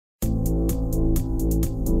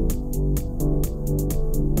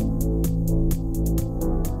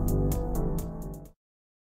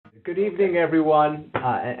evening, everyone,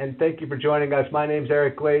 and thank you for joining us. My name's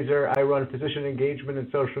Eric Glazer. I run physician engagement and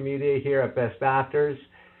social media here at Best Doctors,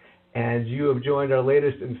 and you have joined our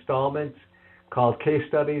latest installment called Case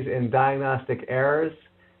Studies in Diagnostic Errors.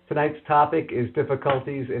 Tonight's topic is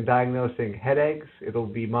difficulties in diagnosing headaches. It'll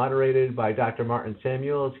be moderated by Dr. Martin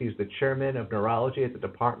Samuels. He's the chairman of neurology at the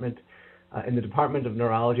Department of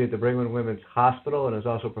Neurology at the Brigham and Women's Hospital, and is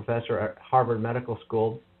also a professor at Harvard Medical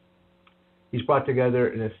School. He's brought together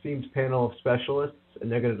an esteemed panel of specialists,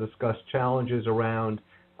 and they're going to discuss challenges around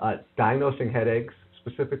diagnosing headaches,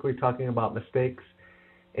 specifically talking about mistakes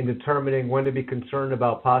in determining when to be concerned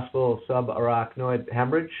about possible subarachnoid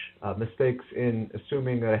hemorrhage, mistakes in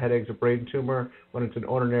assuming a headache's a brain tumor when it's an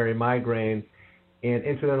ordinary migraine, and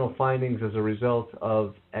incidental findings as a result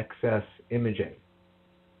of excess imaging.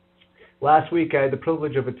 Last week, I had the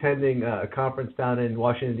privilege of attending a conference down in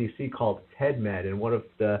Washington, D.C. called TEDMed, and one of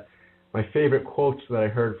my favorite quotes that I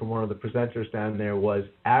heard from one of the presenters down there was,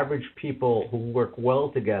 average people who work well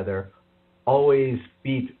together always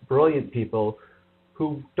beat brilliant people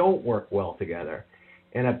who don't work well together.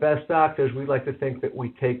 And at Best Doctors, we like to think that we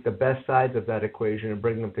take the best sides of that equation and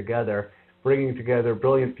bring them together, bringing together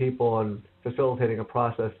brilliant people and facilitating a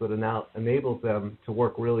process that enables them to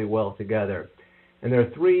work really well together. And there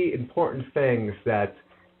are three important things that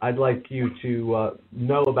I'd like you to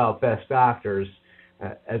know about Best Doctors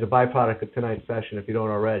as a byproduct of tonight's session, if you don't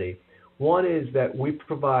already. One is that we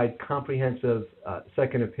provide comprehensive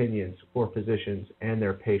second opinions for physicians and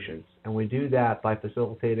their patients, and we do that by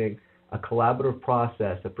facilitating a collaborative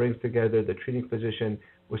process that brings together the treating physician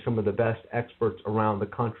with some of the best experts around the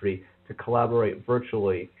country to collaborate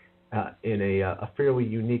virtually in a fairly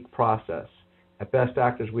unique process. At Best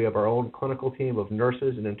Doctors, we have our own clinical team of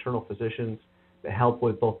nurses and internal physicians that help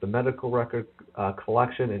with both the medical record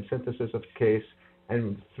collection and synthesis of the case.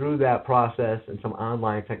 And through that process and some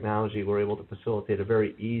online technology, we're able to facilitate a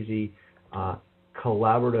very easy,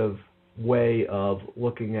 collaborative way of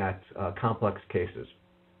looking at complex cases.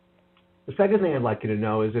 The second thing I'd like you to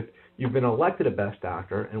know is if you've been elected a Best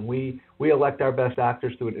Doctor, and we elect our Best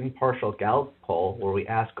Doctors through an impartial Gallup poll where we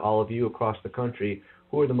ask all of you across the country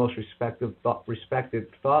who are the most respected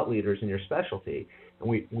thought leaders in your specialty,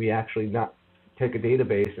 and we actually not take a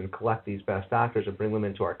database and collect these Best Doctors and bring them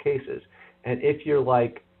into our cases. And if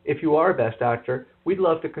you are a Best Doctor, we'd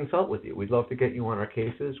love to consult with you. We'd love to get you on our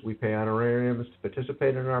cases. We pay honorariums to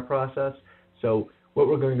participate in our process. So what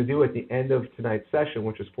we're going to do at the end of tonight's session,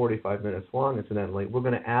 which is 45 minutes long, incidentally, we're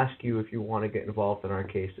going to ask you if you want to get involved in our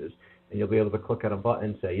cases. And you'll be able to click on a button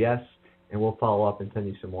and say yes, and we'll follow up and send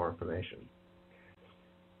you some more information.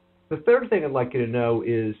 The third thing I'd like you to know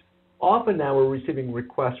is often now we're receiving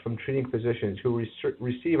requests from treating physicians who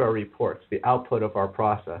receive our reports, the output of our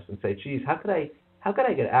process, and say, geez, how could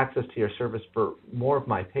I get access to your service for more of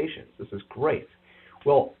my patients? This is great.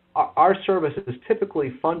 Well, our service is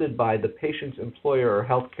typically funded by the patient's employer or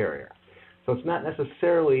health carrier, so it's not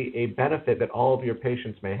necessarily a benefit that all of your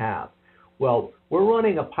patients may have. Well, we're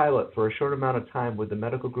running a pilot for a short amount of time with the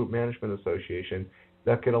Medical Group Management Association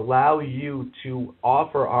that could allow you to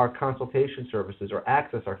offer our consultation services or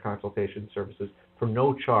access our consultation services for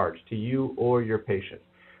no charge to you or your patient.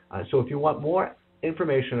 So if you want more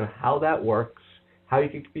information on how that works, how you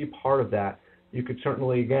can be part of that, you could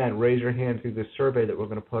certainly, again, raise your hand through this survey that we're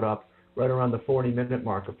going to put up right around the 40-minute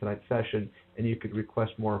mark of tonight's session, and you could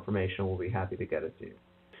request more information. We'll be happy to get it to you.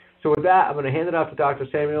 So with that, I'm going to hand it off to Dr.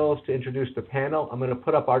 Samuels to introduce the panel. I'm going to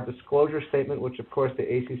put up our disclosure statement, which, of course, the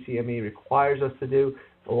ACCME requires us to do.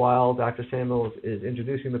 While Dr. Samuels is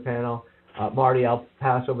introducing the panel, Marty, I'll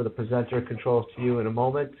pass over the presenter controls to you in a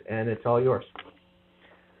moment, and it's all yours.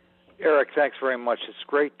 Eric, thanks very much. It's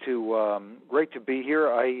great to be here.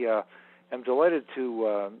 I am delighted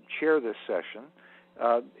to chair this session.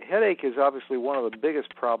 Headache is obviously one of the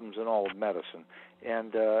biggest problems in all of medicine.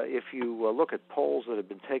 And if you look at polls that have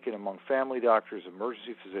been taken among family doctors,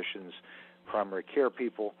 emergency physicians, primary care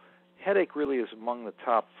people, headache really is among the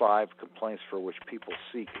top 5 complaints for which people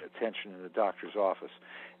seek attention in the doctor's office.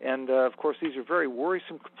 And, of course, these are very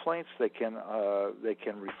worrisome complaints. They can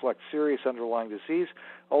reflect serious underlying disease,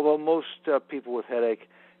 although most people with headache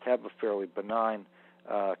have a fairly benign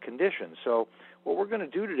condition. So what we're going to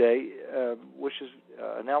do today, which is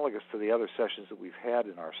analogous to the other sessions that we've had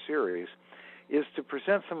in our series, is to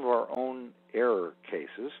present some of our own error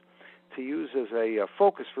cases to use as a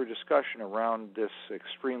focus for discussion around this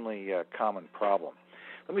extremely common problem.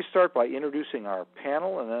 Let me start by introducing our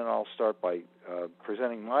panel, and then I'll start by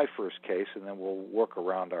presenting my first case, and then we'll work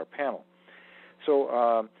around our panel.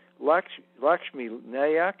 So Lakshmi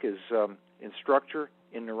Nayak is instructor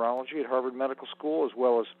in neurology at Harvard Medical School, as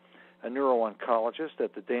well as a neuro-oncologist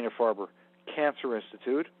at the Dana-Farber Cancer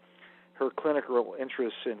Institute. Her clinical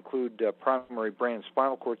interests include primary brain and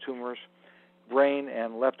spinal cord tumors, brain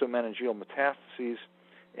and leptomeningeal metastases,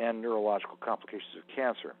 and neurological complications of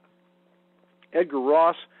cancer. Edgar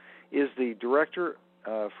Ross is the director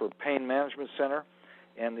for Pain Management Center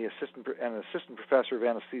and the assistant professor of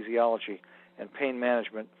anesthesiology and pain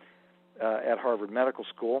management at Harvard Medical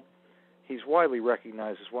School. He's widely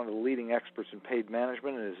recognized as one of the leading experts in pain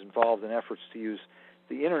management and is involved in efforts to use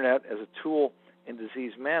the Internet as a tool in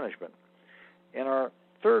disease management. And our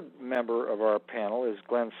third member of our panel is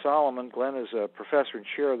Glenn Solomon. Glenn is a professor and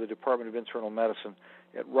chair of the Department of Internal Medicine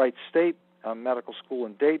at Wright State Medical School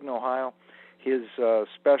in Dayton, Ohio. His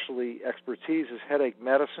specialty expertise is headache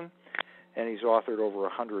medicine, and he's authored over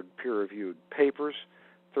 100 peer-reviewed papers,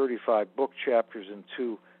 35 book chapters, and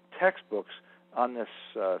 2 textbooks on this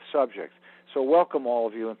subject. So welcome all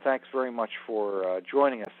of you, and thanks very much for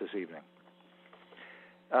joining us this evening.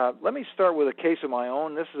 Let me start with a case of my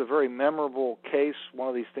own. This is a very memorable case, one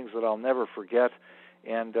of these things that I'll never forget,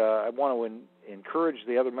 and I want to encourage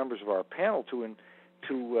the other members of our panel to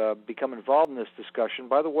become involved in this discussion.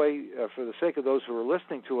 By the way, for the sake of those who are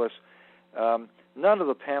listening to us, none of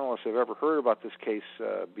the panelists have ever heard about this case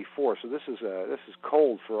before, so this is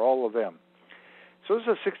cold for all of them. So this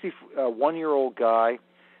is a 61-year-old guy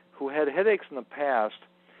who had headaches in the past,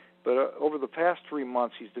 but over the past 3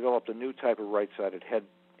 months he's developed a new type of right-sided head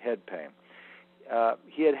pain.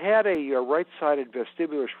 He had a right-sided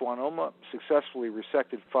vestibular schwannoma successfully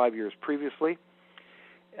resected 5 years previously.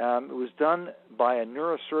 It was done by a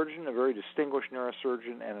neurosurgeon, a very distinguished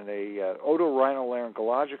neurosurgeon, and a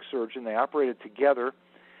otorhinolaryngologic surgeon. They operated together.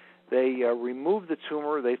 They removed the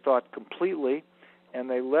tumor, they thought, completely, and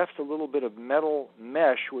they left a little bit of metal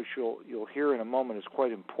mesh, which you'll hear in a moment is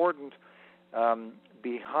quite important,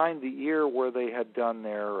 behind the ear where they had done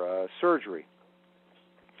their surgery.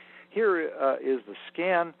 Here is the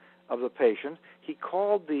scan of the patient. He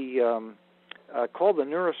called the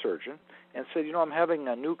neurosurgeon and said, I'm having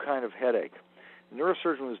a new kind of headache. The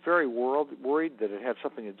neurosurgeon was very worried that it had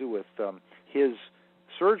something to do with his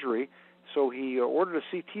surgery, so he ordered a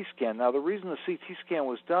CT scan. Now, the reason the CT scan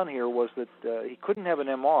was done here was that he couldn't have an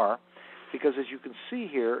MR because, as you can see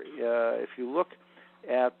here, if you look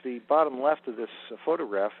at the bottom left of this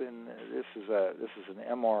photograph, and this is an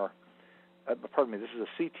MR. This is a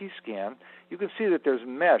CT scan. You can see that there's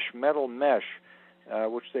metal mesh,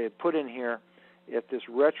 which they had put in here at this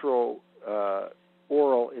retro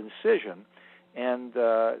oral incision, and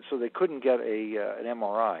so they couldn't get an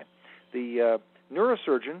MRI. The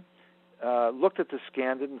neurosurgeon looked at the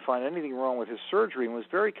scan, didn't find anything wrong with his surgery, and was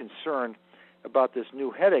very concerned about this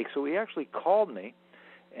new headache. So he actually called me,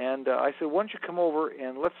 and I said, why don't you come over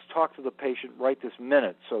and let's talk to the patient right this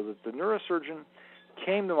minute. So that the neurosurgeon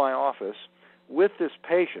came to my office with this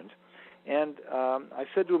patient, and I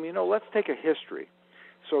said to him, let's take a history.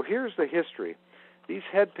 So here's the history. These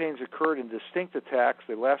head pains occurred in distinct attacks.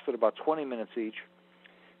 They lasted about 20 minutes each.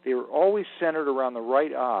 They were always centered around the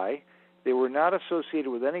right eye. They were not associated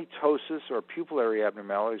with any ptosis or pupillary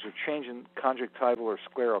abnormalities or change in conjunctival or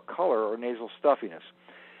scleral color or nasal stuffiness.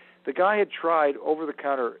 The guy had tried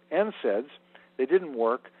over-the-counter NSAIDs. They didn't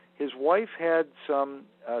work. His wife had some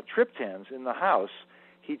triptans in the house.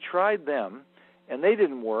 He tried them, and they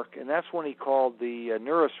didn't work, and that's when he called the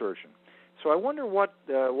neurosurgeon. So I wonder what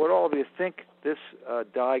all of you think this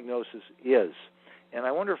diagnosis is, and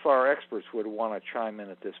I wonder if our experts would want to chime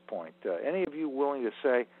in at this point. Any of you willing to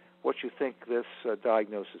say what you think this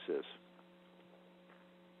diagnosis is?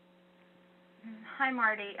 Hi,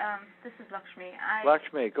 Marty. This is Lakshmi.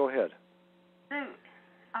 Lakshmi, go ahead. So,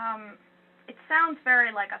 it sounds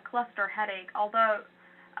very like a cluster headache, although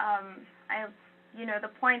the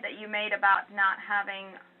point that you made about not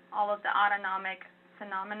having all of the autonomic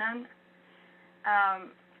phenomenon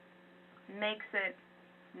makes it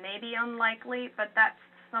maybe unlikely, but that's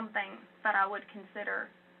something that I would consider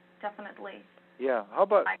definitely. Yeah. How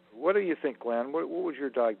about, what do you think, Glenn? What would your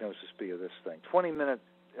diagnosis be of this thing? 20-minute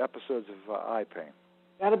episodes of eye pain.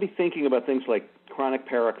 Got to be thinking about things like chronic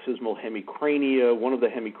paroxysmal hemicrania, one of the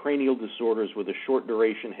hemicranial disorders with a short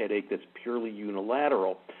duration headache that's purely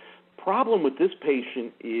unilateral. Problem with this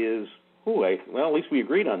patient is, at least we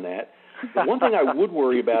agreed on that. The one thing I would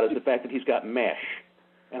worry about is the fact that he's got mesh,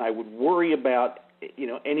 and I would worry about,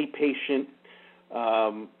 any patient,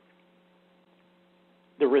 the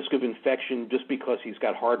risk of infection just because he's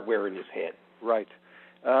got hardware in his head. Right.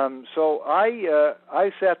 So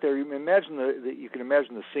I sat there. You can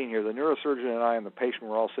imagine the scene here. The neurosurgeon and I and the patient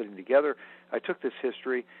were all sitting together. I took this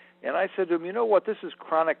history, and I said to him, you know what? This is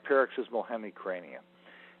chronic paroxysmal hemicrania.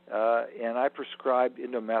 and I prescribed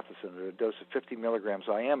indomethacin at a dose of 50 milligrams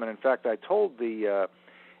IM. And in fact, I told the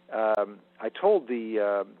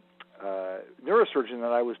neurosurgeon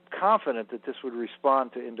that I was confident that this would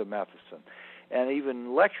respond to indomethacin, and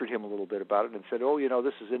even lectured him a little bit about it and said, "Oh,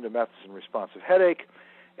 this is indomethacin responsive headache,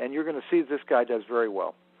 and you're going to see this guy does very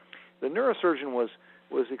well." The neurosurgeon was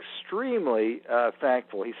extremely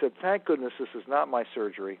thankful. He said, "Thank goodness this is not my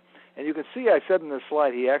surgery." And you can see I said in this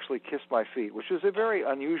slide he actually kissed my feet, which is a very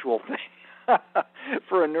unusual thing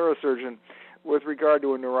for a neurosurgeon with regard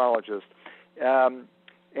to a neurologist.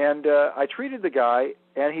 And I treated the guy,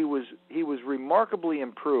 and he was remarkably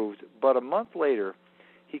improved. But a month later,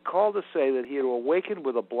 he called to say that he had awakened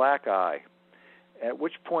with a black eye, at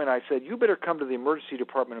which point I said, "You better come to the emergency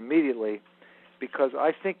department immediately, because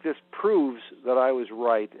I think this proves that I was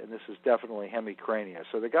right, and this is definitely hemicrania."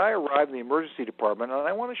 So the guy arrived in the emergency department, and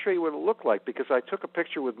I want to show you what it looked like, because I took a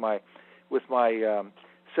picture with my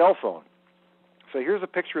cell phone. So here's a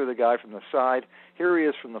picture of the guy from the side. Here he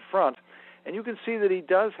is from the front. And you can see that he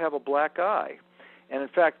does have a black eye. And in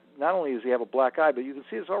fact, not only does he have a black eye, but you can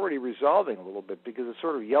see it's already resolving a little bit because it's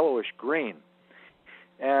sort of yellowish green.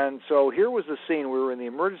 And so here was the scene. We were in the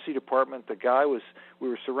emergency department. We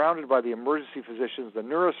were surrounded by the emergency physicians. The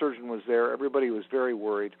neurosurgeon was there. Everybody was very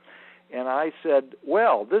worried. And I said,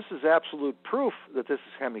 "Well, this is absolute proof that this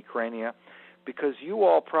is hemicrania, because you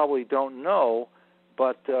all probably don't know,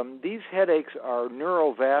 but these headaches are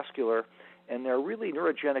neurovascular, and they're really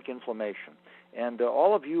neurogenic inflammation. And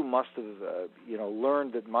all of you must have,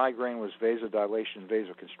 learned that migraine was vasodilation and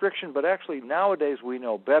vasoconstriction, but actually nowadays we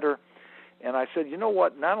know better." And I said, "You know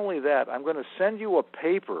what? Not only that, I'm going to send you a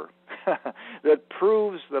paper that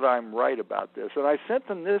proves that I'm right about this." And I sent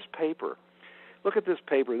them this paper. Look at this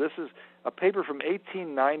paper. This is a paper from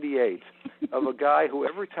 1898 of a guy who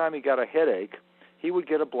every time he got a headache, he would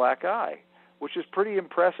get a black eye, which is pretty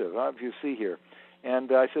impressive, if you see here.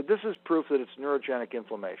 And I said, "This is proof that it's neurogenic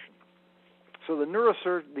inflammation." So the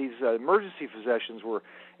these emergency physicians were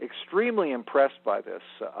extremely impressed by this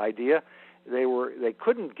idea. They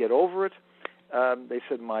couldn't get over it. They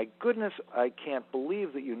said, "My goodness, I can't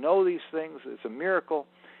believe that you know these things. It's a miracle."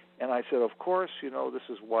 And I said, "Of course, this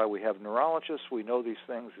is why we have neurologists. We know these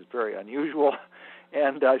things. It's very unusual."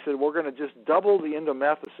 And I said, "We're going to just double the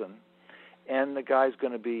indomethacin, and the guy's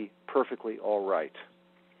going to be perfectly all right."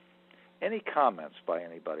 Any comments by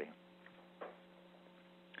anybody?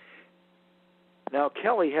 Now,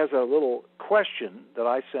 Kelly has a little question that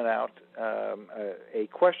I sent out, a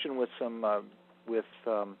question with some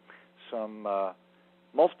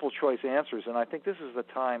multiple choice answers, and I think this is the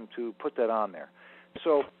time to put that on there.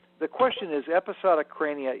 So the question is, episodic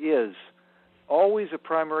crania is always a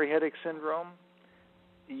primary headache syndrome,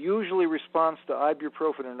 usually responds to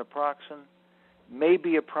ibuprofen and naproxen, may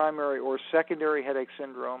be a primary or secondary headache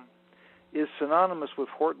syndrome, is synonymous with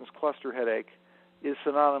Horton's cluster headache, is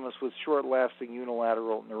synonymous with short-lasting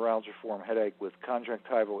unilateral neuralgiform headache with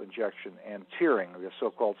conjunctival injection and tearing, the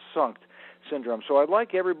so-called SUNCT syndrome. So I'd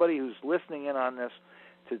like everybody who's listening in on this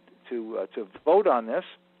to vote on this,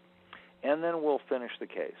 and then we'll finish the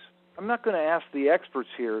case. I'm not going to ask the experts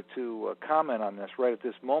here to comment on this right at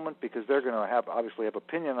this moment, because they're going to obviously have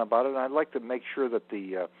opinion about it, and I'd like to make sure that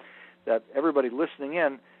that everybody listening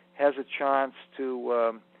in has a chance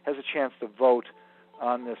to vote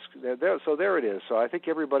on this. So there it is. So I think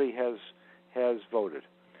everybody has voted.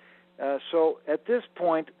 So at this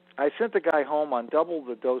point, I sent the guy home on double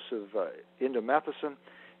the dose of indomethacin,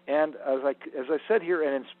 and as I said here,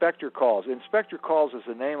 an inspector calls. Inspector Calls is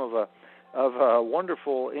the name of a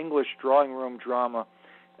wonderful English drawing room drama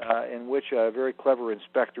in which a very clever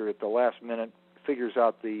inspector at the last minute figures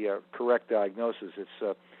out the correct diagnosis.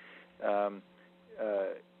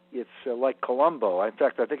 It's like Columbo. In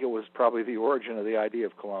fact, I think it was probably the origin of the idea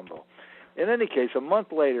of Columbo. In any case, a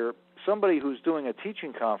month later, somebody who's doing a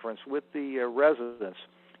teaching conference with the residents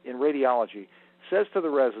in radiology says to the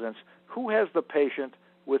residents, "Who has the patient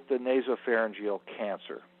with the nasopharyngeal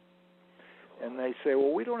cancer?" And they say,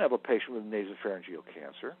 "Well, we don't have a patient with nasopharyngeal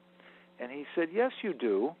cancer." And he said, "Yes, you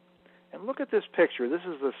do. And look at this picture. This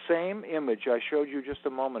is the same image I showed you just a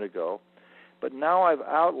moment ago. But now I've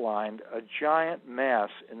outlined a giant mass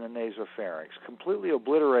in the nasopharynx, completely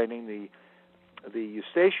obliterating the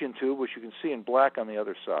eustachian tube, which you can see in black on the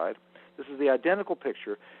other side. This is the identical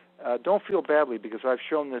picture. Don't feel badly, because I've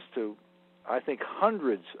shown this to, I think,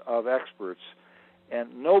 hundreds of experts,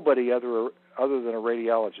 and nobody other than a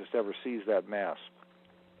radiologist ever sees that mass.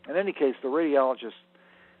 In any case, the radiologist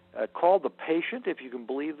called the patient, if you can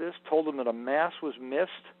believe this, told him that a mass was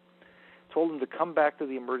missed, told him to come back to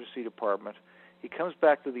the emergency department, He comes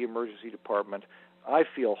back to the emergency department. I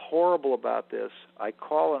feel horrible about this. I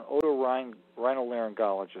call an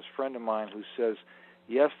otorhinolaryngologist, friend of mine, who says,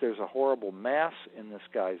 yes, there's a horrible mass in this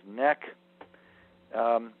guy's neck.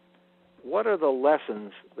 What are the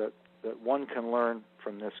lessons that one can learn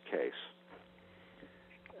from this case?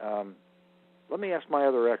 Let me ask my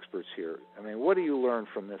other experts here. I mean, what do you learn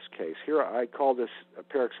from this case? Here I call this a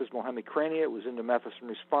paroxysmal hemicrania. It was indomethacin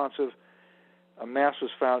responsive. A mass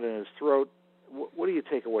was found in his throat. What do you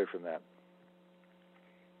take away from that?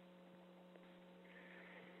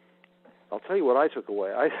 I'll tell you what I took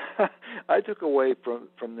away. I took away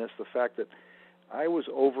from this the fact that I was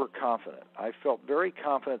overconfident. I felt very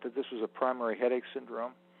confident that this was a primary headache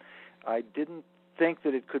syndrome. I didn't think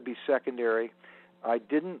that it could be secondary. I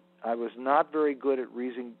was not very good at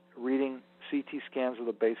reading CT scans of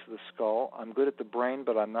the base of the skull. I'm good at the brain,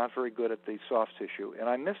 but I'm not very good at the soft tissue, and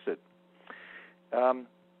I missed it.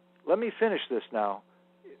 Let me finish this now.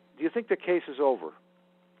 Do you think the case is over?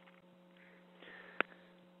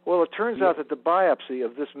 Well, it turns out that the biopsy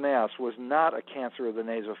of this mass was not a cancer of the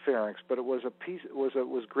nasopharynx, but it was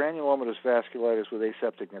granulomatous vasculitis with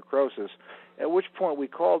aseptic necrosis, at which point we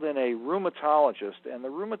called in a rheumatologist, and the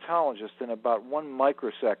rheumatologist in about 1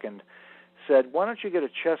 microsecond said, why don't you get a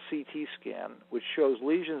chest CT scan, which shows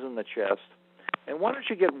lesions in the chest, and why don't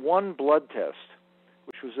you get one blood test,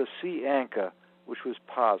 which was a C. ANCA, which was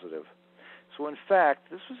positive. So in fact,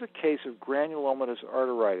 this was a case of granulomatous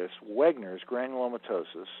arteritis, Wegener's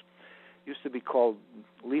granulomatosis, used to be called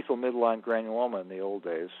lethal midline granuloma in the old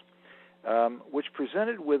days, which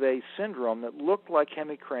presented with a syndrome that looked like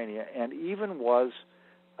hemicrania and even was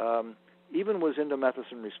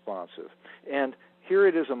indomethacin responsive. And here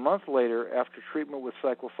it is a month later after treatment with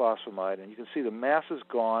cyclophosphamide, and you can see the mass is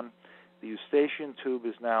gone. The eustachian tube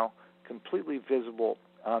is now completely visible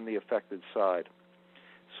on the affected side.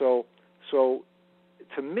 So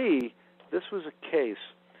to me, this was a case,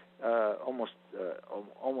 almost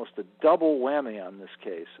a double whammy on this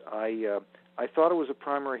case. I thought it was a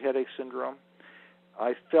primary headache syndrome.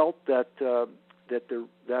 I felt that the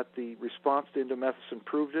response to indomethacin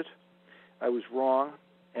proved it. I was wrong,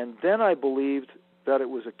 and then I believed that it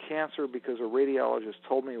was a cancer because a radiologist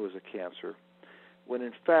told me it was a cancer, when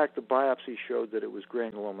in fact the biopsy showed that it was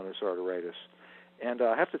granulomatous arteritis. And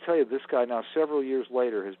I have to tell you, this guy now, several years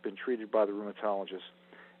later, has been treated by the rheumatologist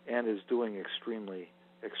and is doing extremely,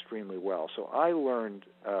 extremely well. So I learned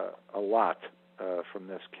a lot from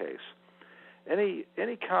this case. Any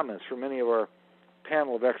comments from any of our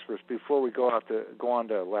panel of experts before we go on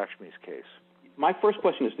to Lakshmi's case? My first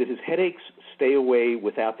question is, did his headaches stay away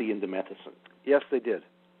without the indomethacin? Yes, they did.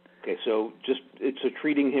 Okay, so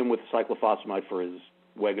treating him with cyclophosphamide for his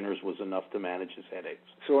Wegener's was enough to manage his headaches.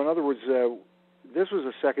 So in other words, this was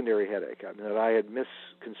a secondary headache that I had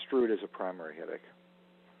misconstrued as a primary headache,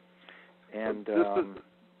 and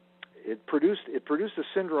it produced a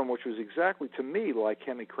syndrome which was exactly, to me, like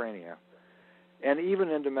hemicrania, and even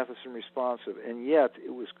indomethacin responsive, and yet it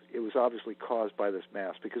was obviously caused by this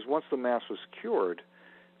mass, because once the mass was cured,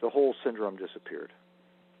 the whole syndrome disappeared.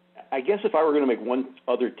 I guess if I were going to make one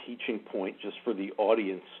other teaching point just for the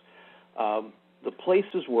audience, the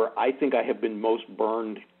places where I think I have been most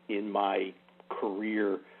burned in my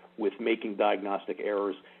career with making diagnostic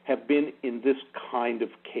errors have been in this kind of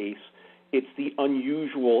case. It's the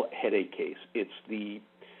unusual headache case. It's the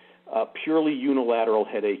purely unilateral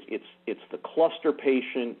headache. It's the cluster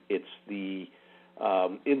patient. It's the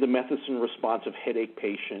indomethacin responsive headache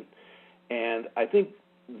patient. And I think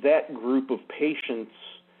that group of patients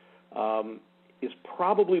is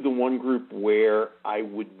probably the one group where I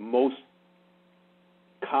would most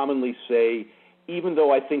commonly say, even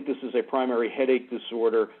though I think this is a primary headache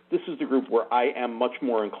disorder, this is the group where I am much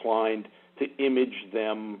more inclined to image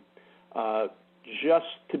them just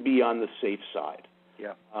to be on the safe side.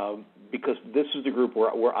 Yeah. Because this is the group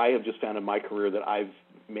where I have just found in my career that I've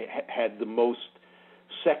had the most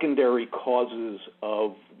secondary causes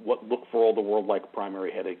of what look for all the world like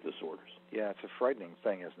primary headache disorders. Yeah, it's a frightening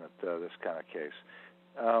thing, isn't it, this kind of case?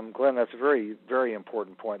 Glenn, that's a very, very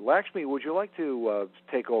important point. Lakshmi, would you like to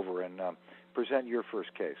take over and present your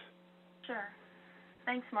first case? Sure.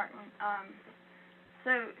 Thanks, Martin.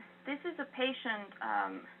 So this is a patient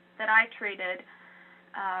that I treated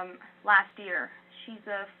last year. She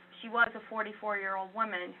was a 44-year-old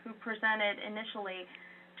woman who presented initially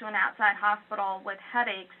to an outside hospital with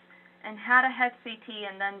headaches and had a head CT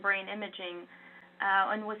and then brain imaging,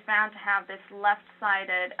 and was found to have this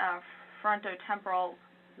left-sided frontotemporal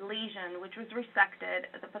lesion, which was resected.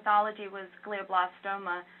 The pathology was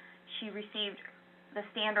glioblastoma. She received the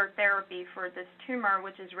standard therapy for this tumor,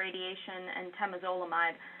 which is radiation and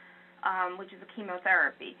temozolomide. which is a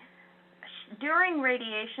chemotherapy. During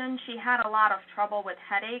radiation, she had a lot of trouble with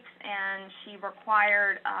headaches, and she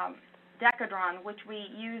required Decadron, which we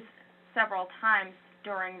use several times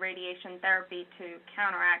during radiation therapy to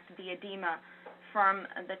counteract the edema from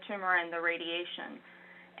the tumor and the radiation.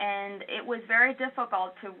 And it was very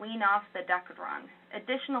difficult to wean off the Decadron.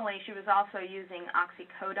 Additionally, she was also using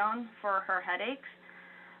oxycodone for her headaches.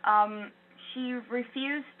 She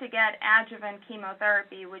refused to get adjuvant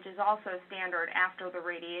chemotherapy, which is also standard after the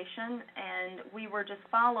radiation, and we were just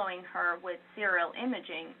following her with serial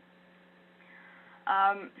imaging.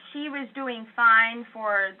 She was doing fine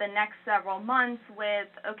for the next several months with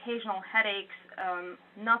occasional headaches,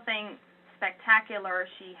 nothing spectacular.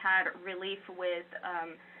 She had relief with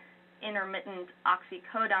intermittent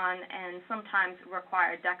oxycodone and sometimes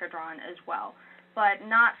required Decadron as well, but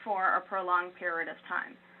not for a prolonged period of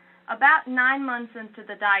time. About 9 months into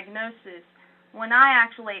the diagnosis, when I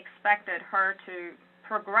actually expected her to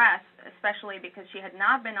progress, especially because she had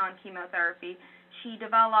not been on chemotherapy, she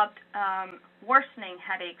developed worsening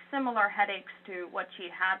headaches, similar headaches to what she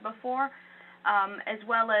had before, as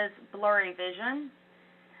well as blurry vision.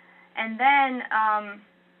 And then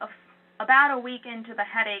about a week into the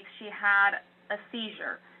headaches, she had a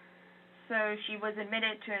seizure. So she was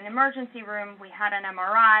admitted to an emergency room. We had an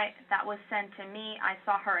MRI that was sent to me. I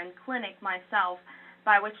saw her in clinic myself,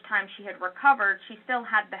 by which time she had recovered. She still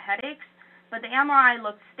had the headaches, but the MRI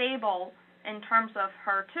looked stable in terms of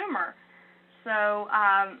her tumor. So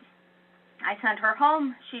I sent her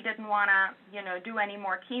home. She didn't want to, do any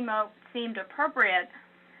more chemo. It seemed appropriate.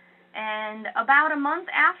 And about a month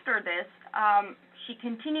after this, she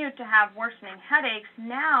continued to have worsening headaches,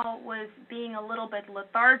 now was being a little bit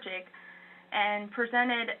lethargic, and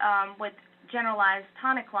presented with generalized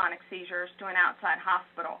tonic-clonic seizures to an outside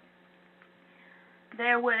hospital.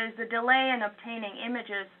 There was a delay in obtaining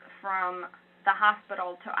images from the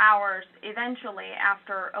hospital to ours. Eventually,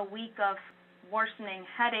 after a week of worsening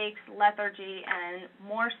headaches, lethargy, and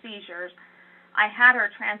more seizures, I had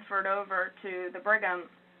her transferred over to the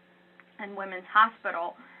Brigham and Women's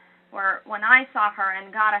Hospital, where when I saw her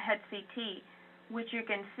and got a head CT, which you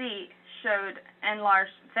can see showed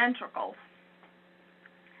enlarged ventricles.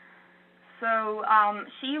 So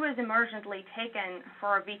she was emergently taken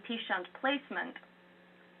for a VT shunt placement,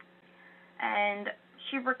 and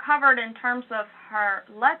she recovered in terms of her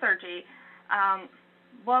lethargy,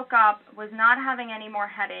 woke up, was not having any more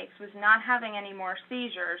headaches, was not having any more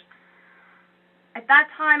seizures. At that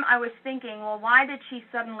time, I was thinking, well, why did she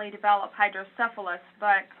suddenly develop hydrocephalus,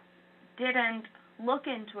 but didn't look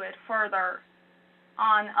into it further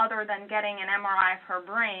on other than getting an MRI of her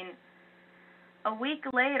brain. A week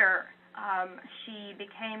later, she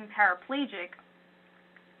became paraplegic,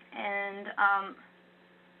 and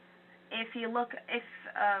if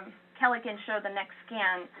Kelly can show the next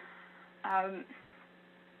scan,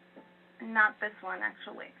 not this one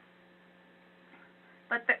actually,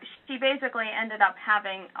 but she basically ended up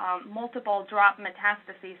having multiple drop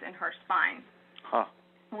metastases in her spine,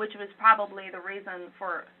 which was probably the reason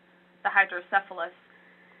for the hydrocephalus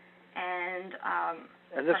and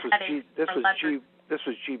this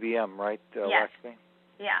was GBM, right? Yes. Lexi?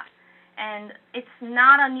 Yeah, and it's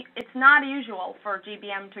not usual for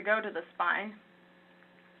GBM to go to the spine,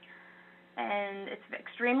 and it's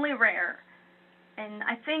extremely rare. And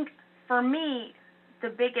I think for me, the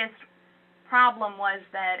biggest problem was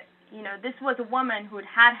that this was a woman who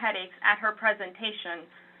had headaches at her presentation,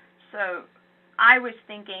 so I was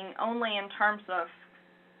thinking only in terms of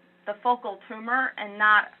the focal tumor and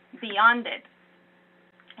not beyond it.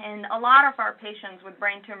 And a lot of our patients with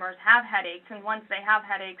brain tumors have headaches, and once they have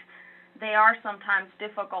headaches, they are sometimes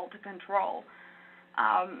difficult to control.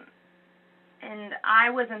 And I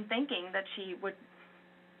wasn't thinking that she would,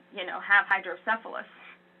 have hydrocephalus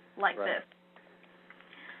like this.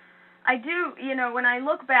 I do, when I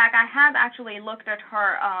look back, I have actually looked at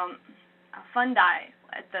her fundi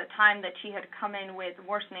at the time that she had come in with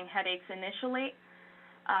worsening headaches initially,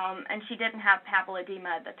 and she didn't have papilledema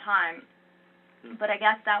at the time. But I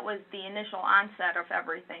guess that was the initial onset of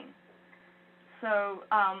everything. So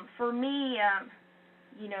for me,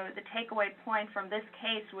 the takeaway point from this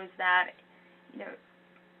case was that,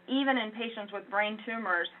 even in patients with brain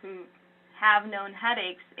tumors who have known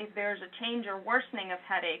headaches, if there's a change or worsening of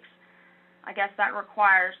headaches, I guess that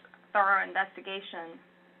requires thorough investigation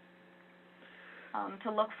to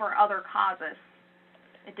look for other causes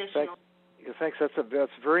additional. Thanks. That's a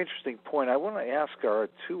very interesting point. I want to ask our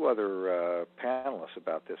two other panelists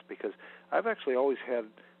about this, because I've actually always had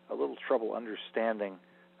a little trouble understanding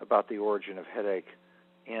about the origin of headache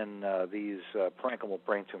in these parenchymal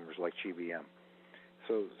brain tumors like GBM.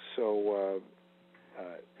 So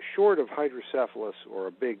short of hydrocephalus or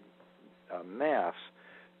a big mass,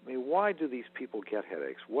 I mean, why do these people get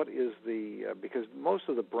headaches? What is because most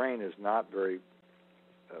of the brain is not very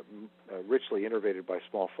richly innervated by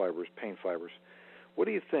small fibers, pain fibers. What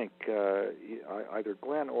do you think, either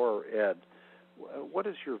Glenn or Ed, what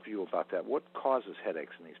is your view about that? What causes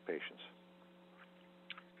headaches in these patients?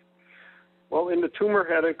 Well, in the tumor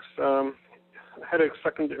headaches, headaches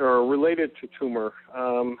or related to tumor,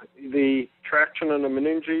 the traction on the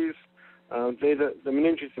meninges, the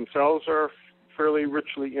meninges themselves are fairly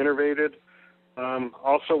richly innervated.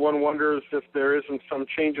 Also, one wonders if there isn't some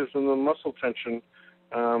changes in the muscle tension,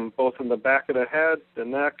 both in the back of the head, the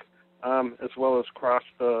neck, as well as across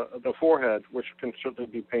the forehead, which can certainly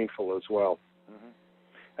be painful as well. Mm-hmm.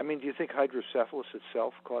 I mean, do you think hydrocephalus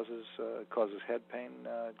itself causes head pain?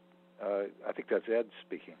 I think that's Ed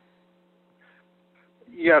speaking.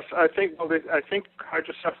 Yes, I think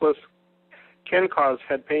hydrocephalus can cause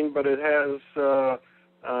head pain, but it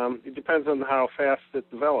depends on how fast it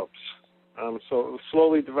develops. So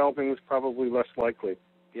slowly developing is probably less likely.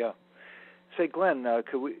 Yeah. Say, Glenn,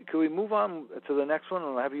 could we move on to the next one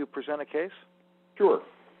and have you present a case? Sure.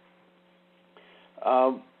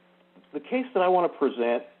 The case that I want to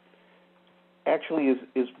present actually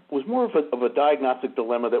was more of a diagnostic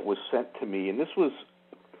dilemma that was sent to me, and this was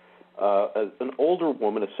an older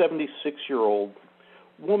woman, a 76-year-old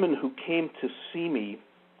woman who came to see me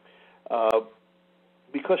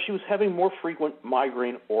because she was having more frequent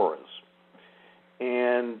migraine auras.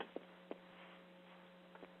 And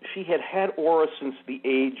she had auras since the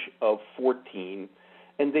age of 14,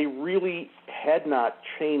 and they really had not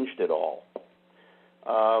changed at all.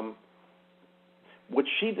 What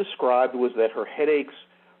she described was that her headaches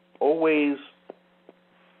always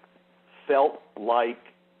felt like,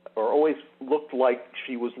 or always looked like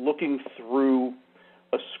she was looking through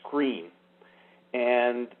a screen.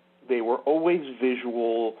 And they were always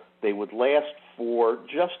visual. They would last for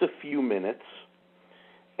just a few minutes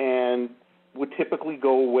and would typically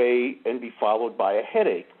go away and be followed by a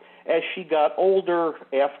headache. As she got older,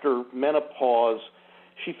 after menopause,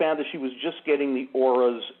 she found that she was just getting the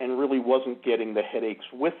auras and really wasn't getting the headaches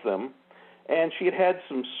with them. And she had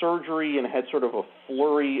some surgery and had sort of a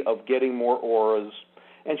flurry of getting more auras.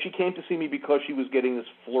 And she came to see me because she was getting this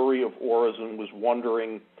flurry of auras and was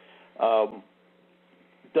wondering,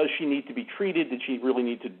 does she need to be treated? Did she really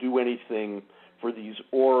need to do anything for these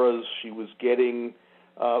auras? She was getting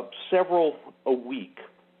several a week.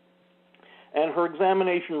 And her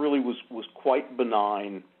examination really was quite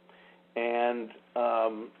benign. And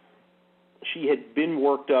she had been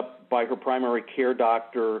worked up by her primary care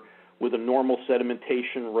doctor with a normal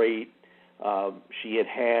sedimentation rate. She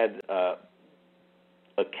had a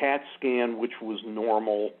CAT scan, which was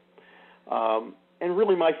normal. And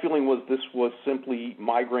really my feeling was this was simply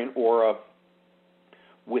migraine aura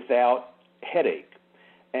without headache.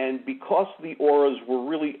 And because the auras were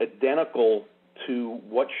really identical to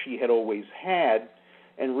what she had always had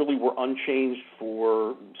and really were unchanged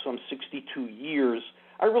for some 62 years,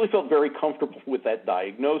 I really felt very comfortable with that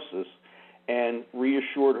diagnosis and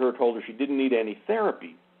reassured her, told her she didn't need any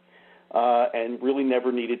therapy and really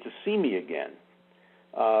never needed to see me again.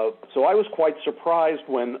 So I was quite surprised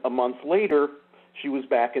when a month later she was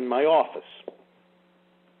back in my office.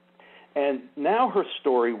 And now her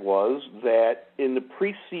story was that in the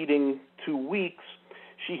preceding 2 weeks,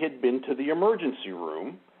 she had been to the emergency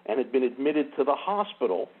room and had been admitted to the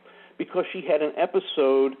hospital because she had an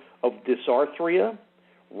episode of dysarthria,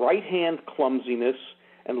 right hand clumsiness,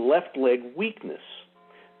 and left leg weakness.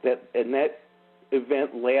 And that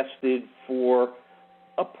event lasted for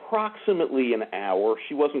approximately an hour.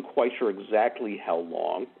 She wasn't quite sure exactly how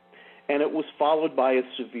long. And it was followed by a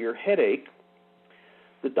severe headache.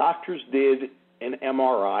 The doctors did an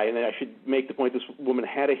MRI, and I should make the point this woman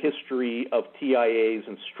had a history of TIAs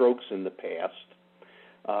and strokes in the past.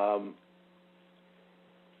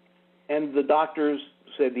 And the doctors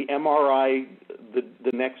said the MRI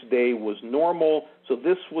the next day was normal, so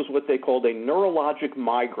this was what they called a neurologic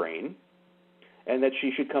migraine, and that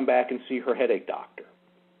she should come back and see her headache doctor.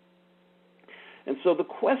 And so the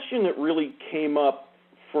question that really came up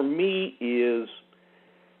for me is,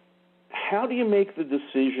 how do you make the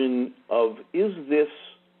decision of, is this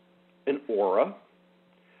an aura,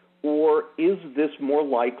 or is this more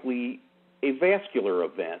likely a vascular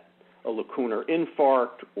event, a lacunar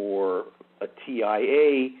infarct or a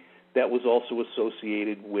TIA that was also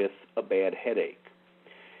associated with a bad headache?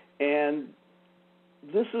 And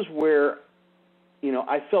this is where,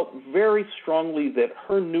 I felt very strongly that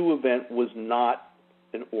her new event was not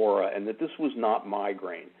an aura and that this was not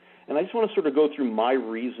migraine. And I just want to sort of go through my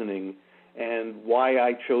reasoning and why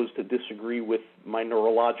I chose to disagree with my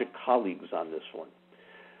neurologic colleagues on this one.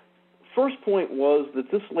 First point was that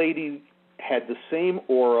this lady had the same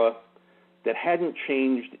aura that hadn't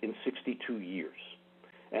changed in 62 years.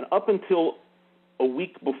 And up until a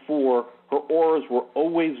week before, her auras were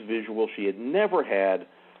always visual. She had never had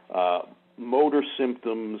motor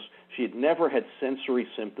symptoms. She had never had sensory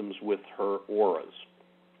symptoms with her auras.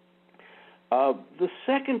 The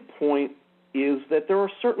second point is that there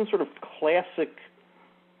are certain sort of classic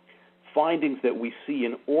findings that we see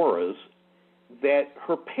in auras that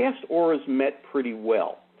her past auras met pretty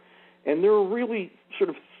well. And there are really sort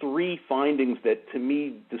of three findings that, to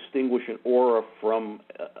me, distinguish an aura from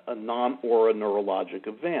a non-aura neurologic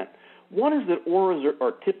event. One is that auras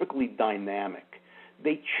are typically dynamic.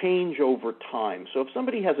 They change over time. So if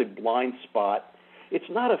somebody has a blind spot, it's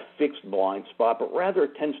not a fixed blind spot, but rather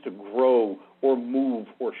it tends to grow or move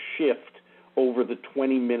or shift over the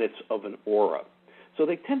 20 minutes of an aura. So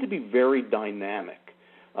they tend to be very dynamic.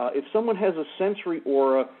 If someone has a sensory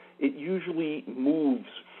aura, it usually moves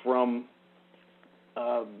from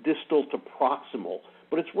distal to proximal,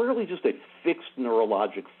 but it's rarely just a fixed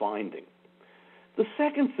neurologic finding. The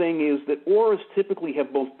second thing is that auras typically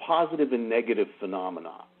have both positive and negative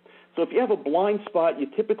phenomena. So if you have a blind spot, you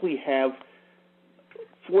typically have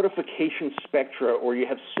fortification spectra, or you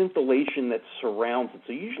have scintillation that surrounds it.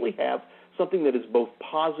 So you usually have something that is both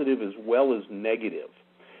positive as well as negative.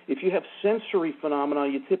 If you have sensory phenomena,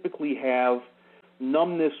 you typically have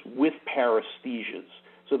numbness with paresthesias.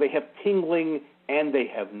 So they have tingling and they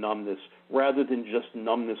have numbness rather than just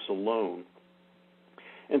numbness alone.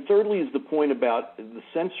 And thirdly is the point about the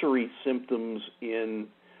sensory symptoms in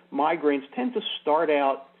migraines tend to start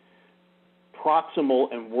out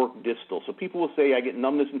proximal and work distal. So people will say, I get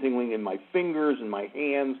numbness and tingling in my fingers and my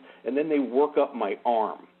hands, and then they work up my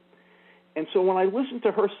arm. And so when I listened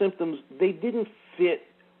to her symptoms, they didn't fit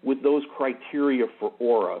with those criteria for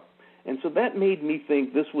aura. And so that made me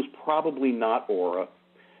think this was probably not aura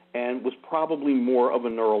and was probably more of a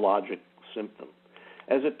neurologic symptom.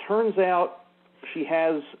 As it turns out, she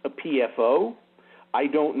has a PFO. I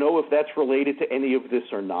don't know if that's related to any of this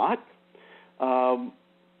or not.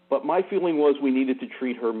 But my feeling was we needed to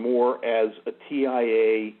treat her more as a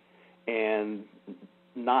TIA and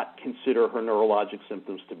not consider her neurologic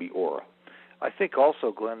symptoms to be aura. I think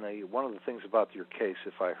also, Glenn, one of the things about your case,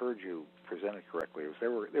 if I heard you present it correctly, was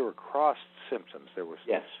there were crossed symptoms. There was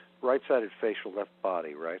yes. Right-sided facial, left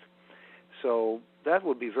body, right? So that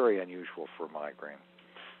would be very unusual for migraine.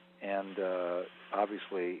 And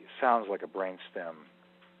obviously sounds like a brainstem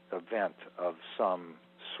event of some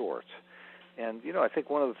sort. And, I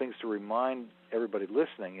think one of the things to remind everybody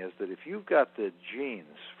listening is that if you've got the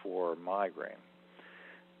genes for migraine,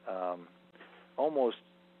 almost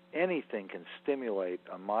anything can stimulate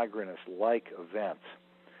a migrainous-like event,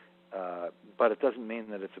 but it doesn't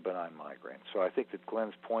mean that it's a benign migraine. So I think that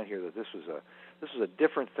Glenn's point here that this was a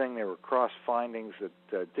different thing. There were cross findings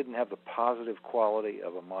that didn't have the positive quality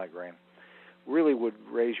of a migraine really would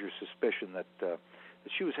raise your suspicion that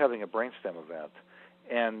she was having a brainstem event,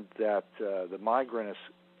 and that the migrainous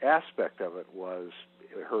aspect of it was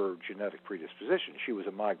her genetic predisposition. She was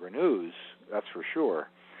a migraineux, that's for sure,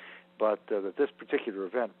 but that this particular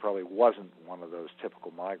event probably wasn't one of those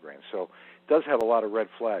typical migraines. So it does have a lot of red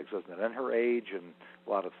flags, doesn't it? And her age and a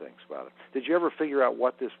lot of things about it. Did you ever figure out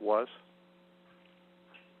what this was?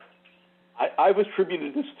 I've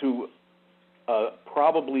attributed this to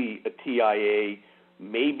probably a TIA.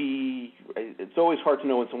 Maybe it's always hard to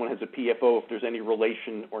know when someone has a PFO if there's any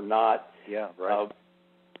relation or not. Yeah, right.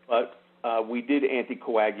 But we did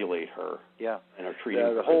anticoagulate her. Yeah, and are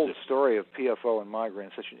treating the whole story of PFO and migraine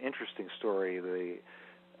is such an interesting story.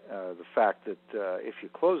 The fact that if you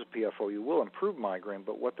close a PFO, you will improve migraine,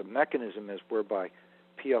 but what the mechanism is whereby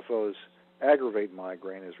PFOs aggravate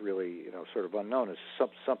migraine is really sort of unknown. It's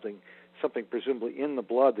something presumably in the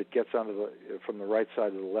blood that gets from the right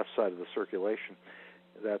side to the left side of the circulation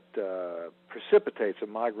that precipitates a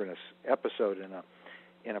migrainous episode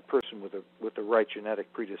in a person with the right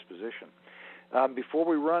genetic predisposition. Before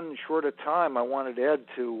we run short of time, I wanted Ed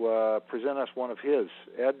to present us one of his.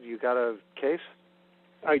 Ed, you got a case?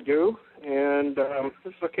 I do, and this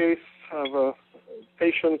is a case of a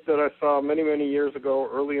patient that I saw many, many years ago,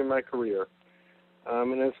 early in my career.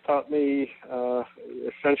 And it's taught me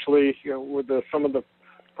essentially with some of the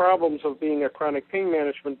problems of being a chronic pain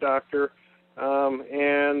management doctor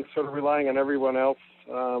and sort of relying on everyone else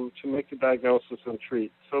to make the diagnosis and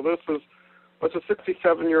treat. So this was a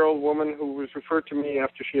 67-year-old woman who was referred to me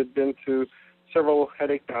after she had been to several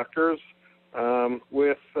headache doctors.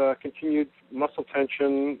 with continued muscle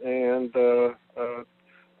tension and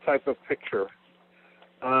type of picture.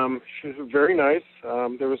 She was very nice.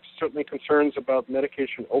 There was certainly concerns about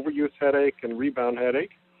medication overuse headache and rebound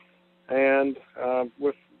headache. And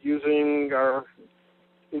with using our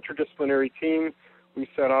interdisciplinary team, we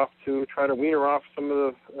set off to try to wean her off some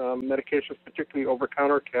of the medications, particularly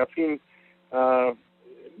over-counter caffeine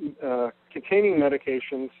containing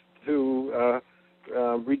medications to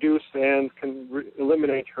reduce and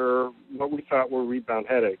eliminate her what we thought were rebound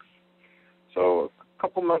headaches. So a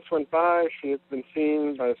couple months went by. She had been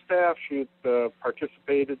seen by staff. She had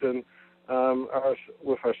participated in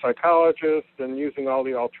with our psychologist and using all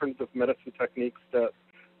the alternative medicine techniques that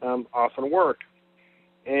often work.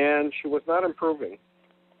 And she was not improving.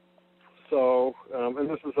 So, and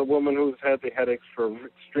this is a woman who's had the headaches for an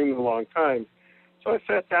extremely long time. So I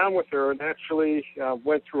sat down with her and actually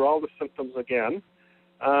went through all the symptoms again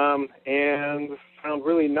and found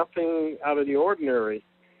really nothing out of the ordinary.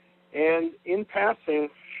 And in passing,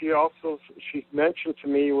 she mentioned to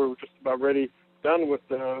me, we were just about done with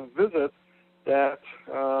the visit, that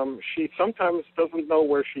she sometimes doesn't know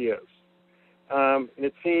where she is. And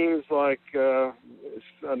it seems like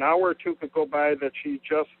an hour or two could go by that she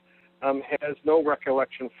just has no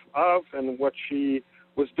recollection of and what she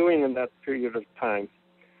was doing in that period of time.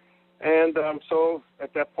 And so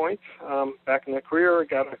at that point, back in the career, I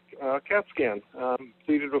got a CAT scan,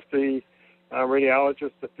 pleaded with the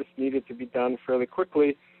radiologist that this needed to be done fairly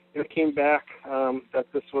quickly. It came back that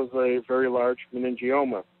this was a very large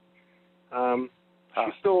meningioma.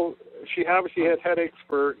 She obviously had headaches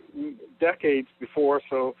for decades before,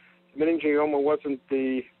 so meningioma wasn't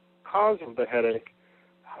the cause of the headache.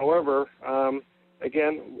 However,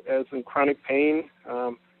 again, as in chronic pain,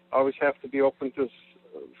 always have to be open to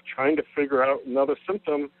trying to figure out another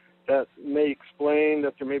symptom that may explain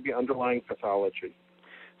that there may be underlying pathology.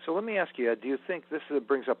 So let me ask you, do you think, this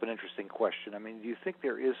brings up an interesting question, I mean, do you think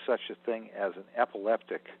there is such a thing as an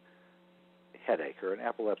epileptic headache or an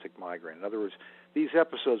epileptic migraine? In other words, these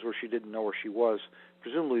episodes where she didn't know where she was,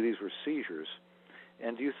 presumably these were seizures.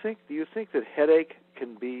 And do you think that headache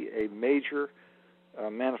can be a major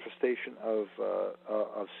manifestation of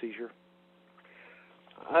seizure?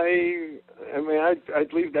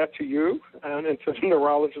 I'd leave that to you and to the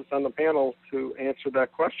neurologists on the panel to answer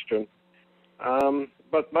that question.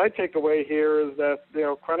 But my takeaway here is that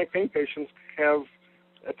chronic pain patients have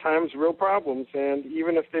at times real problems, and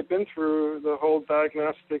even if they've been through the whole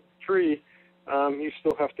diagnostic tree, you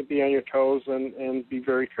still have to be on your toes and be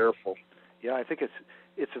very careful. Yeah, I think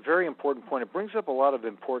it's a very important point. It brings up a lot of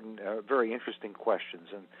important, very interesting questions.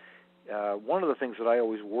 And one of the things that I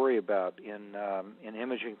always worry about in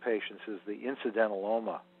imaging patients is the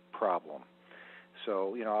incidentaloma problem.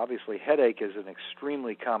 So, obviously headache is an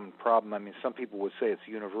extremely common problem. I mean, some people would say it's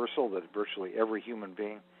universal, that virtually every human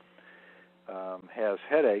being has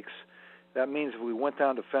headaches. That means if we went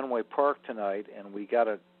down to Fenway Park tonight and we got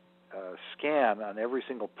a scan on every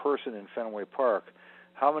single person in Fenway Park,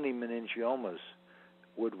 how many meningiomas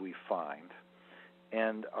would we find?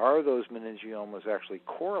 And are those meningiomas actually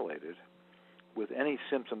correlated with any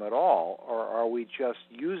symptom at all, or are we just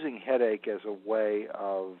using headache as a way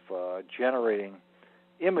of generating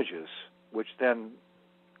images, which then,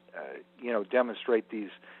 demonstrate these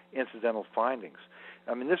incidental findings?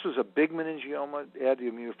 I mean, this was a big meningioma, Ed.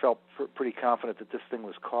 You felt pretty confident that this thing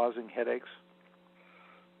was causing headaches?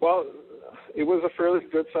 Well, it was a fairly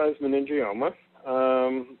good-sized meningioma.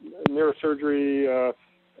 Neurosurgery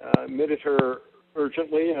admitted her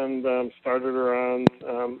urgently and started her on,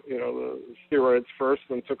 the steroids first,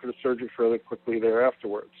 and took her to surgery fairly quickly there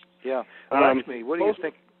afterwards. Yeah. Lakshmi, what do you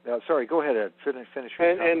think? Sorry, go ahead, Ed. Finish your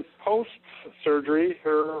comments. And post-surgery,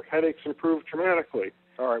 her headaches improved dramatically.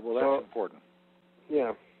 All right. Well, that's important.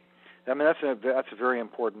 Yeah. I mean, that's a very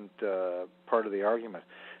important part of the argument.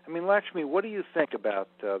 I mean, Lakshmi, what do you think about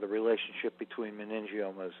the relationship between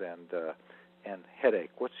meningiomas and headache?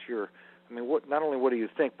 What's your, not only what do you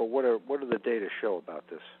think, but what do the data show about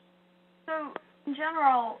this? So, in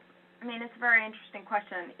general, it's a very interesting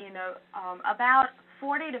question. About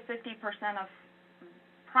 40 to 50% of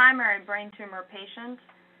primary brain tumor patients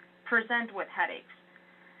present with headaches,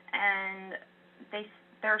 and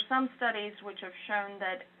there are some studies which have shown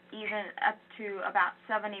that even up to about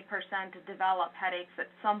 70% develop headaches at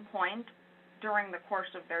some point during the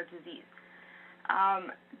course of their disease.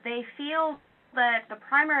 They feel that the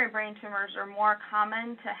primary brain tumors are more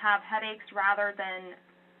common to have headaches rather than,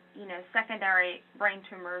 secondary brain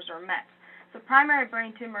tumors or mets. So primary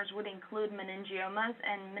brain tumors would include meningiomas,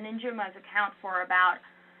 and meningiomas account for about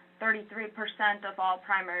 33% of all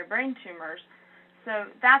primary brain tumors. So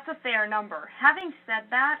that's a fair number. Having said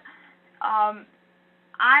that,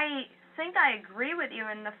 I think I agree with you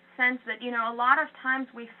in the sense that, a lot of times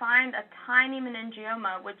we find a tiny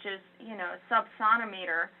meningioma, which is, a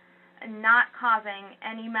sub-centimeter, not causing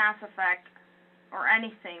any mass effect or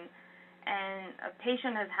anything, and a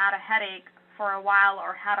patient has had a headache for a while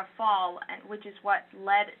or had a fall, and which is what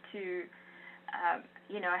led to,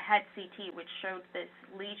 a head CT, which showed this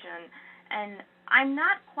lesion. And I'm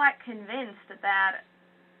not quite convinced that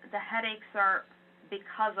the headaches are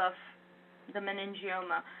because of the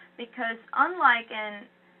meningioma, because unlike in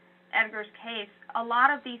Edgar's case, a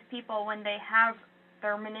lot of these people, when they have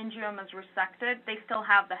their meningiomas resected, they still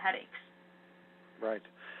have the headaches. Right.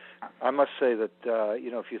 I must say that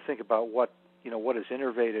if you think about what is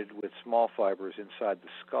innervated with small fibers inside the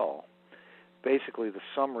skull, basically the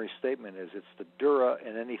summary statement is it's the dura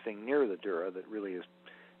and anything near the dura that really is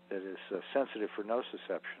sensitive for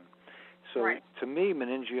nociception. So right. To me,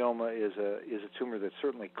 meningioma is a tumor that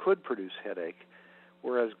certainly could produce headache,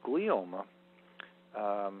 whereas glioma,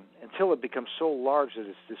 until it becomes so large that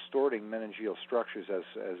it's distorting meningeal structures, as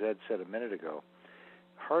Ed said a minute ago,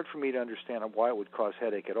 hard for me to understand why it would cause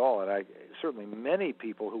headache at all. And certainly many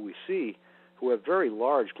people who we see who have very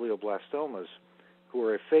large glioblastomas, who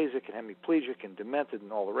are aphasic and hemiplegic and demented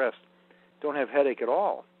and all the rest, don't have headache at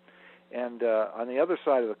all. And on the other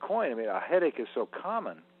side of the coin, a headache is so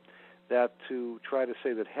common that to try to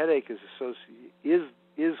say that headache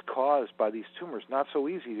is caused by these tumors, not so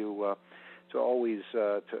easy to always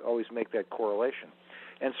make that correlation.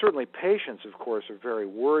 And certainly patients, of course, are very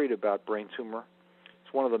worried about brain tumor.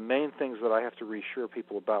 It's one of the main things that I have to reassure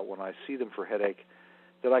people about when I see them for headache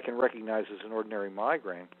that I can recognize as an ordinary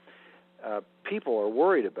migraine. People are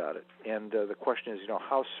worried about it, and the question is,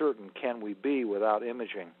 how certain can we be without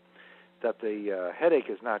imaging that the headache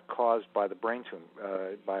is not caused by the brain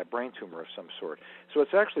tumor, by a brain tumor of some sort? So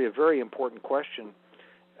it's actually a very important question,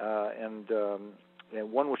 and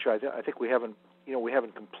one which I think we haven't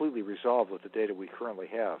completely resolved with the data we currently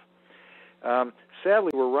have.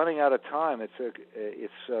 Sadly, we're running out of time.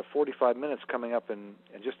 It's 45 minutes coming up in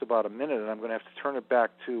just about a minute, and I'm going to have to turn it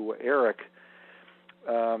back to Eric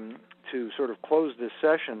to sort of close this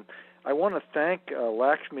session. I want to thank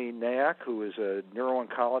Lakshmi Nayak, who is a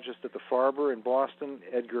neuro-oncologist at the Farber in Boston,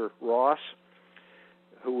 Edgar Ross,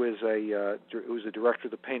 who is who's the director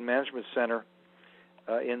of the Pain Management Center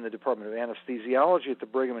in the Department of Anesthesiology at the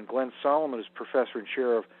Brigham, and Glenn Solomon is professor and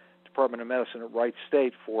chair of Department of Medicine at Wright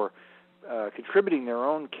State, for contributing their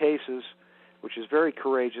own cases, which is very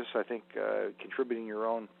courageous. I think contributing your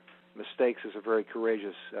own mistakes is a very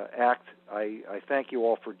courageous act. I thank you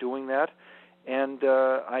all for doing that, and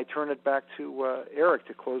I turn it back to Eric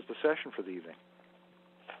to close the session for the evening.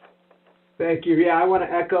 Thank you. Yeah, I want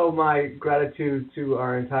to echo my gratitude to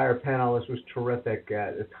our entire panel. This was terrific.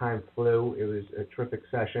 The time flew. It was a terrific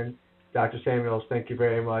session. Dr. Samuels, thank you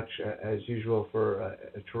very much, as usual, for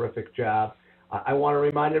a terrific job. I want to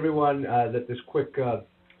remind everyone that this quick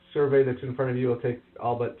survey that's in front of you will take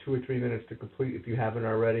all but 2 or 3 minutes to complete if you haven't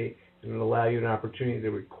already, and it'll allow you an opportunity to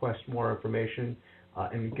request more information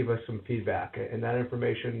and give us some feedback. And that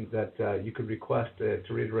information that you could request, to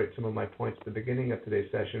reiterate some of my points at the beginning of today's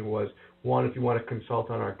session, was, one, if you want to consult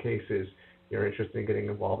on our cases, you're interested in getting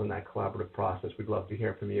involved in that collaborative process, we'd love to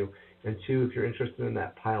hear from you. And two, if you're interested in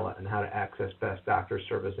that pilot and how to access Best Doctor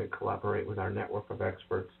Service and collaborate with our network of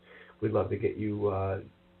experts, we'd love to get you,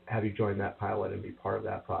 have you join that pilot and be part of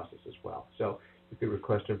that process as well. So you could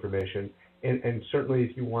request information. And certainly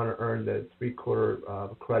if you want to earn the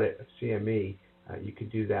 3/4 credit of CME, you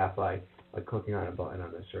could do that by clicking on a button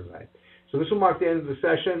on the survey. So this will mark the end of the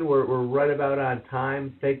session. We're right about on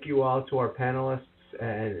time. Thank you all to our panelists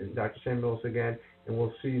and Dr. Samuels again, and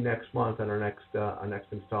we'll see you next month on our next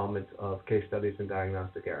installment of Case Studies in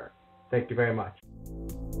Diagnostic Error. Thank you very much.